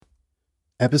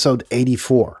Episode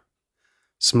 84.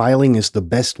 Smiling is the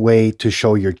best way to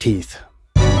show your teeth.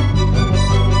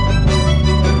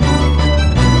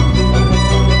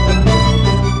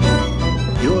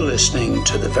 You're listening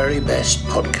to the very best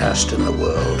podcast in the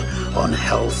world on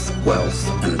health, wealth,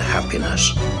 and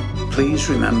happiness. Please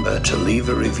remember to leave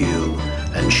a review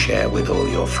and share with all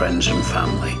your friends and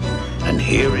family. And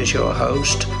here is your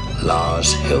host,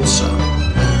 Lars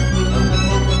Hilser.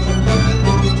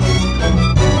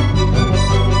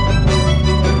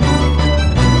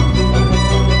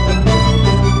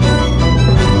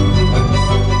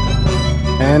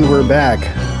 And we're back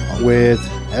with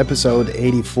episode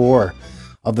 84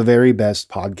 of the very best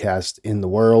podcast in the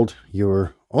world,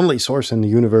 your only source in the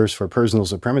universe for personal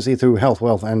supremacy through health,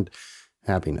 wealth, and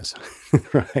happiness.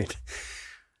 Right.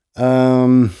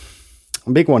 A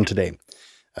big one today.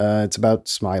 It's about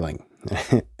smiling.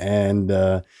 And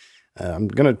I'm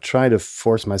going to try to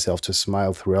force myself to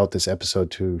smile throughout this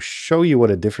episode to show you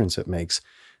what a difference it makes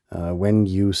when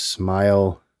you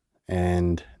smile,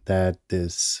 and that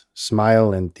this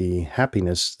smile and the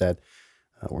happiness that,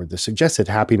 or the suggested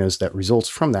happiness that results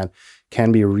from that,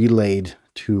 can be relayed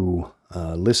to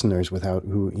listeners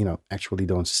who actually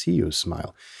don't see you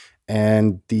smile.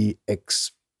 And the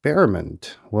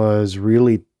experiment was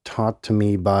really taught to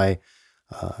me by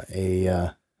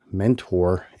a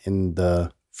mentor in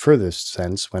the furthest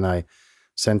sense when I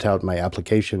sent out my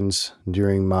applications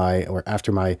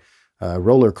after my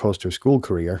roller coaster school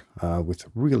career with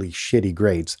really shitty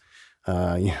grades.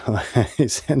 I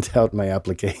sent out my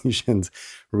applications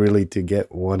really to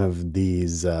get one of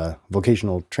these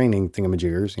vocational training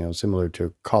thingamajiggers, similar to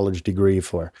a college degree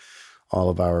for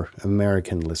all of our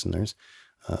American listeners.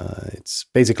 It's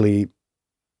basically,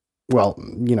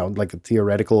 like a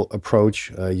theoretical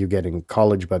approach you get in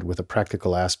college, but with a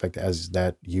practical aspect as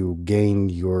that you gain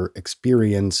your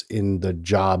experience in the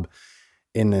job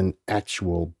in an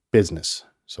actual business.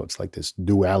 So it's like this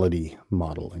duality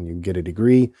model, and you get a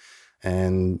degree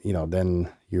and, then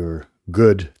you're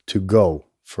good to go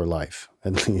for life,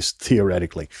 at least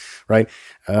theoretically, right?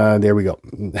 There we go.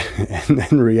 And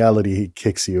then reality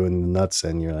kicks you in the nuts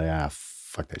and you're like,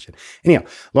 fuck that shit. Anyhow,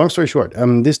 long story short,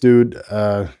 this dude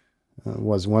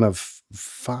was one of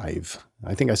 5.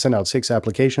 I think I sent out 6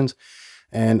 applications,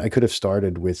 and I could have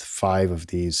started with 5 of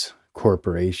these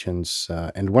corporations.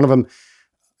 And one of them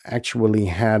actually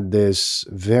had this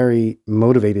very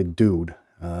motivated dude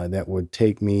that would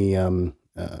take me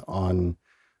on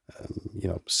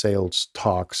sales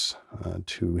talks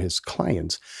to his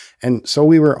clients. And so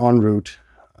we were en route,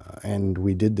 and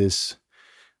we did this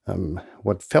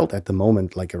what felt at the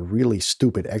moment like a really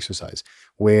stupid exercise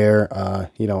where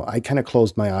I kind of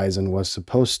closed my eyes and was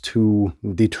supposed to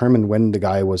determine when the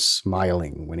guy was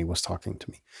smiling when he was talking to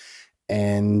me.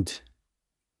 And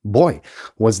boy,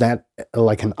 was that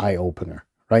like an eye-opener,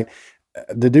 right?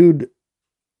 The dude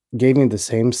gave me the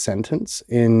same sentence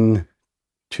in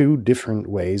 2 different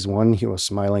ways. One, he was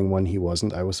smiling, one he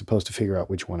wasn't. I was supposed to figure out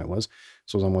which one it was.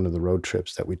 This was on one of the road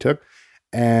trips that we took.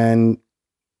 And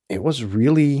it was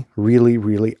really, really,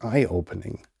 really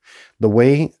eye-opening. The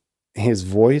way his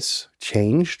voice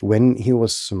changed when he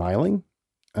was smiling,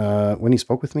 when he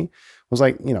spoke with me, was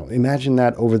like, imagine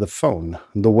that over the phone.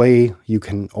 The way you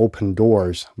can open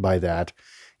doors by that,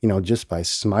 just by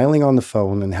smiling on the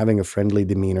phone and having a friendly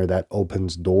demeanor that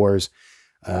opens doors.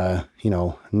 I'm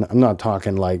not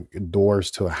talking like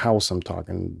doors to a house. I'm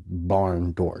talking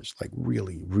barn doors, like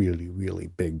really, really, really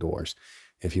big doors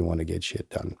if you want to get shit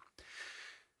done.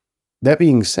 That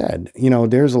being said,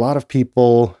 there's a lot of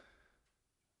people,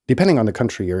 depending on the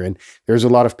country you're in, there's a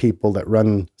lot of people that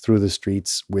run through the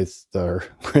streets with their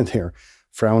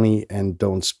frowny and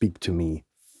don't speak to me,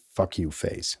 fuck you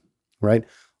face, right?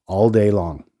 All day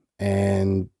long.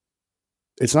 And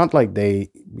it's not like they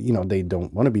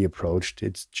don't want to be approached.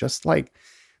 It's just like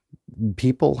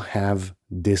people have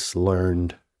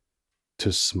dislearned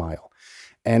to smile.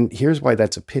 And here's why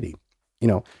that's a pity.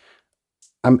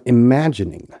 I'm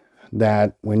imagining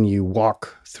that when you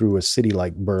walk through a city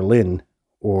like Berlin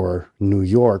or New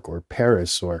York or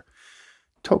Paris or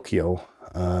Tokyo,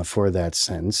 for that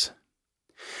sense,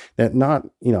 that not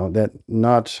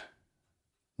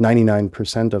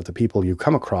 99% of the people you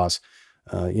come across,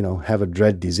 have a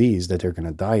dread disease that they're going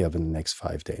to die of in the next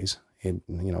 5 days.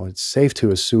 It's safe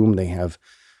to assume they have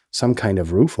some kind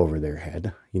of roof over their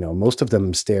head. Most of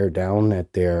them stare down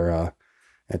at their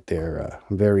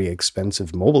very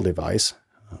expensive mobile device.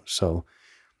 So,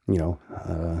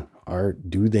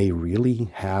 do they really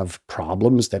have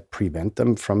problems that prevent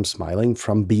them from smiling,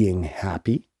 from being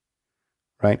happy?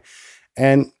 Right.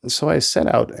 And so I set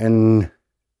out, and,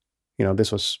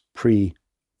 this was pre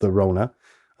the Rona.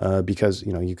 because,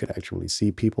 you could actually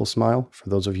see people smile, for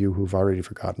those of you who've already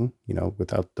forgotten,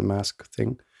 without the mask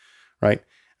thing, right?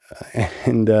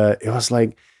 And it was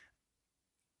like,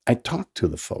 I talked to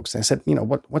the folks. I said,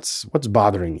 what's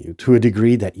bothering you to a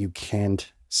degree that you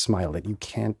can't smile, that you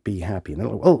can't be happy? And they're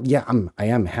like, well, yeah, I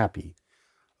am happy,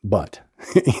 but,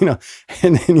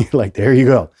 and then you're like, there you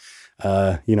go.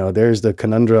 There's the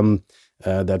conundrum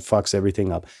that fucks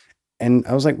everything up. And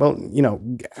I was like, well,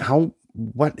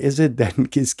 what is it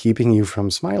that is keeping you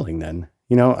from smiling then?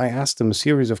 I asked them a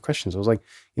series of questions. I was like,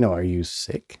 are you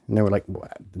sick? And they were like, well,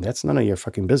 that's none of your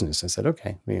fucking business. I said,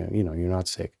 okay, you're not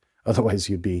sick. Otherwise,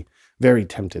 you'd be very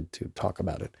tempted to talk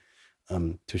about it,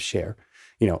 to share.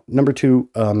 Number two,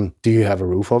 do you have a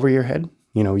roof over your head?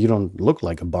 You don't look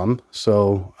like a bum.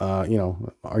 So,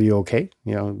 are you okay?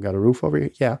 Got a roof over you?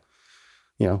 Yeah.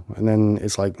 And then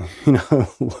it's like,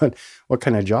 what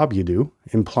kind of job you do,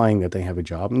 implying that they have a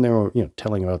job. And they were,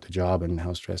 telling about the job and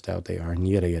how stressed out they are and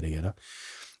yada, yada, yada.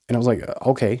 And I was like,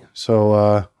 okay,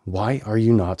 so why are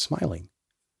you not smiling?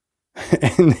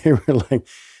 And they were like,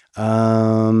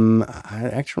 I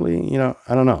actually, I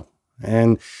don't know.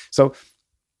 And so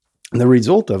the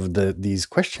result of these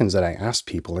questions that I asked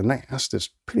people, and I asked this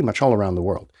pretty much all around the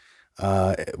world,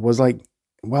 was like,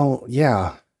 well,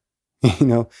 yeah,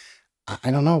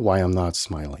 I don't know why I'm not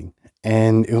smiling.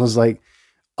 And it was like,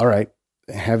 all right,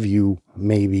 have you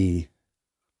maybe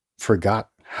forgot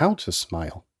how to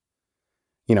smile?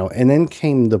 And then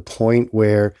came the point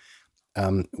where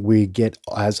we get,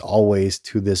 as always,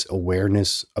 to this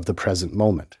awareness of the present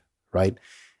moment, right?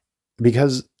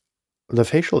 Because the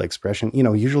facial expression,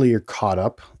 usually you're caught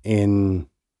up in,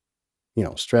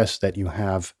 stress that you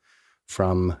have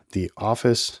from the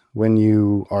office when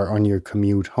you are on your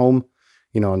commute home,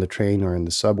 on the train or in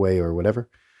the subway or whatever.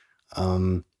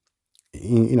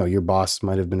 Your boss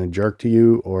might have been a jerk to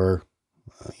you, or,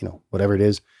 whatever it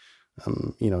is.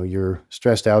 You're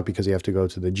stressed out because you have to go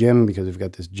to the gym because you've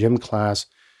got this gym class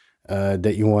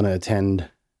that you want to attend.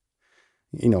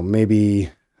 Maybe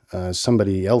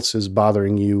somebody else is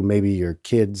bothering you. Maybe your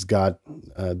kid's got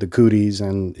the cooties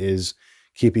and is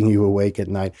keeping you awake at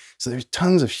night. So there's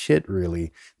tons of shit,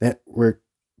 really, that we're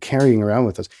carrying around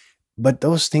with us. But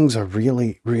those things are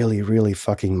really, really, really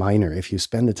fucking minor if you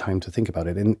spend the time to think about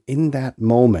it. And in that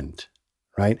moment,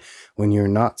 right, when you're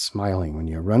not smiling, when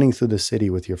you're running through the city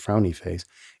with your frowny face,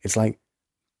 it's like,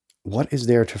 what is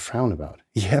there to frown about?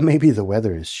 Yeah, maybe the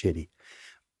weather is shitty,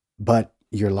 but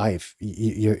your life,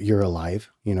 you're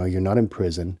alive. You're not in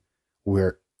prison.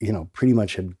 We're, pretty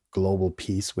much at global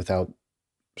peace without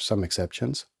some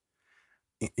exceptions.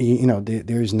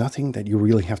 There's nothing that you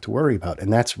really have to worry about.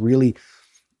 And that's really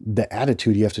the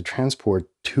attitude you have to transport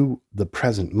to the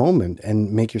present moment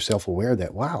and make yourself aware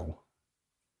that, wow,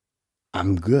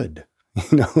 I'm good,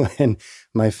 and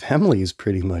my family is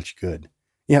pretty much good.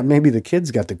 Yeah, maybe the kids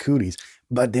got the cooties,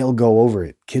 but they'll go over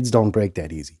it. Kids don't break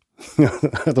that easy.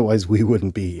 Otherwise we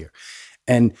wouldn't be here.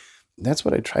 And that's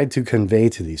what I tried to convey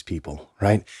to these people,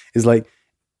 right? Is like,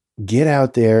 get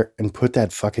out there and put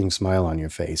that fucking smile on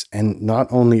your face. And not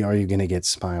only are you going to get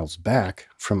smiles back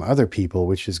from other people,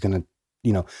 which is going to,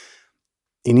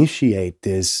 initiate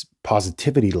this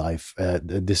positivity life,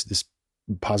 this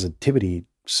positivity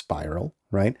spiral,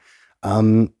 right?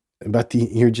 But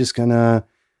you're just gonna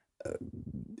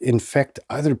infect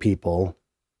other people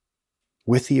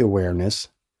with the awareness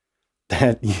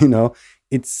that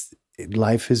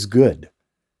life is good,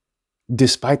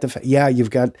 despite the fact, yeah,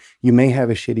 you may have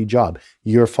a shitty job,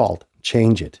 your fault,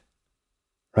 change it,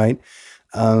 right?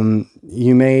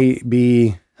 You may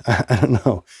be, I don't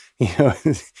know,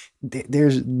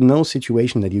 there's no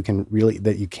situation that you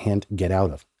can't get out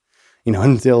of,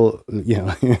 until,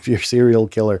 if you're a serial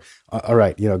killer, all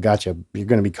right, gotcha, you're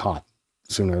going to be caught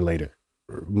sooner or later,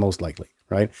 most likely,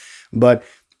 right? But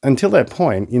until that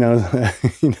point,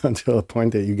 until the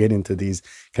point that you get into these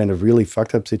kind of really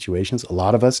fucked up situations, a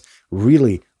lot of us,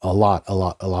 really a lot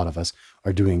of us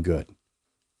are doing good,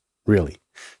 really.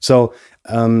 So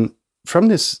from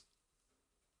this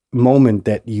moment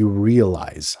that you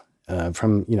realize,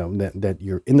 that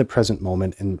you're in the present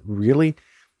moment and really,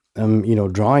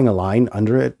 drawing a line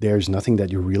under it, there's nothing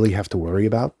that you really have to worry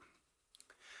about,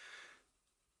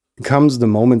 comes the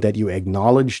moment that you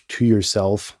acknowledge to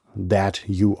yourself that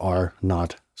you are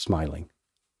not smiling.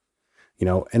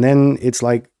 And then it's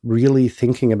like really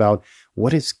thinking about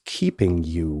what is keeping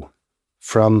you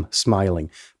from smiling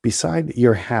beside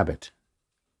your habit.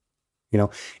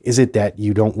 Is it that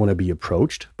you don't want to be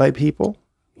approached by people?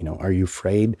 Are you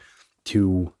afraid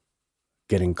to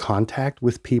get in contact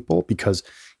with people because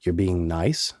you're being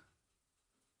nice?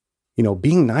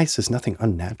 Being nice is nothing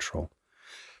unnatural,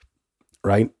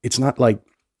 right? It's not like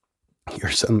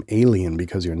you're some alien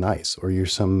because you're nice, or you're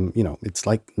some, it's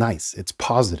like nice, it's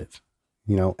positive,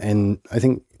 and I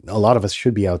think a lot of us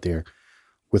should be out there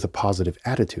with a positive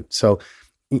attitude. So,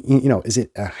 is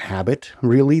it a habit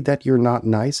really that you're not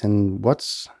nice? And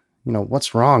what's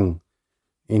wrong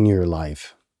in your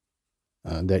life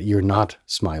that you're not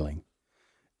smiling?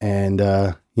 And,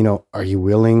 are you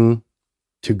willing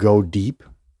to go deep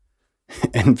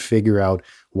and figure out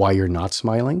why you're not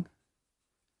smiling?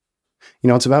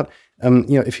 It's about,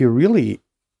 if you really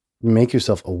make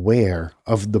yourself aware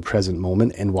of the present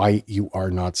moment and why you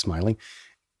are not smiling,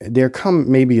 there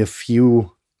come maybe a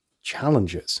few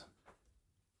challenges,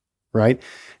 right?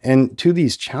 And to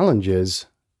these challenges,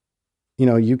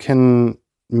 you can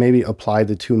maybe apply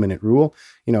the 2-minute rule.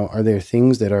 Are there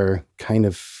things that are kind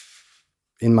of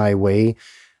in my way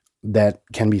that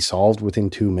can be solved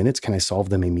within 2 minutes? Can I solve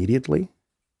them immediately?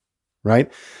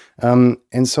 Right? And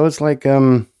so it's like,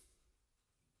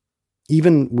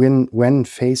 even when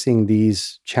facing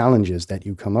these challenges that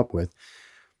you come up with,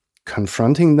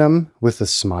 confronting them with a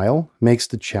smile makes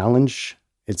the challenge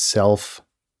itself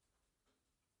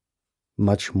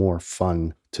much more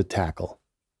fun to tackle.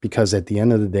 Because at the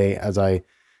end of the day, as I,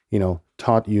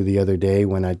 taught you the other day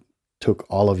when I took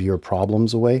all of your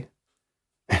problems away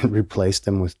and replaced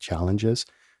them with challenges,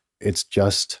 it's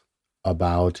just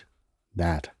about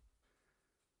that,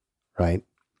 right?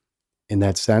 In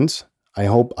that sense, I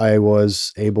hope I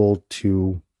was able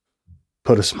to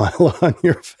put a smile on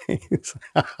your face.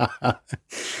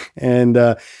 And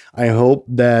I hope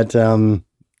that,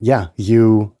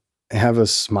 you have a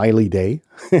smiley day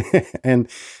and,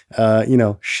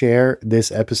 share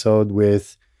this episode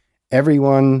with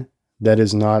everyone that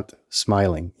is not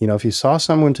smiling. If you saw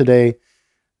someone today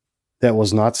that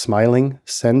was not smiling,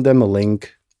 send them a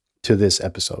link to this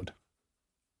episode.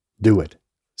 Do it.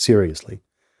 Seriously.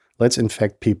 Let's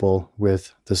infect people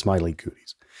with the smiley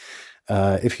cooties.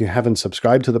 If you haven't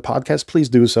subscribed to the podcast, please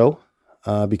do so,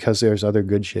 because there's other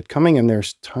good shit coming, and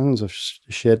there's tons of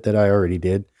shit that I already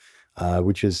did,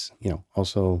 which is,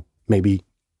 also maybe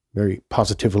very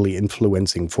positively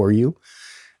influencing for you.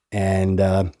 And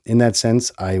in that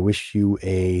sense, I wish you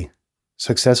a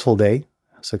successful day,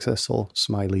 a successful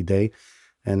smiley day,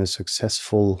 and a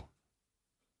successful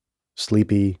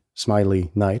sleepy, smiley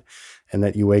night, and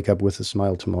that you wake up with a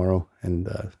smile tomorrow and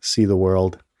see the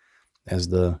world as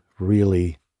the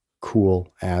really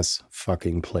cool ass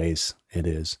fucking place it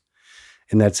is.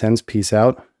 In that sense, peace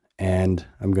out, and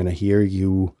I'm going to hear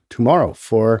you tomorrow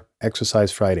for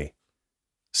Exercise Friday.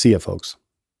 See ya, folks.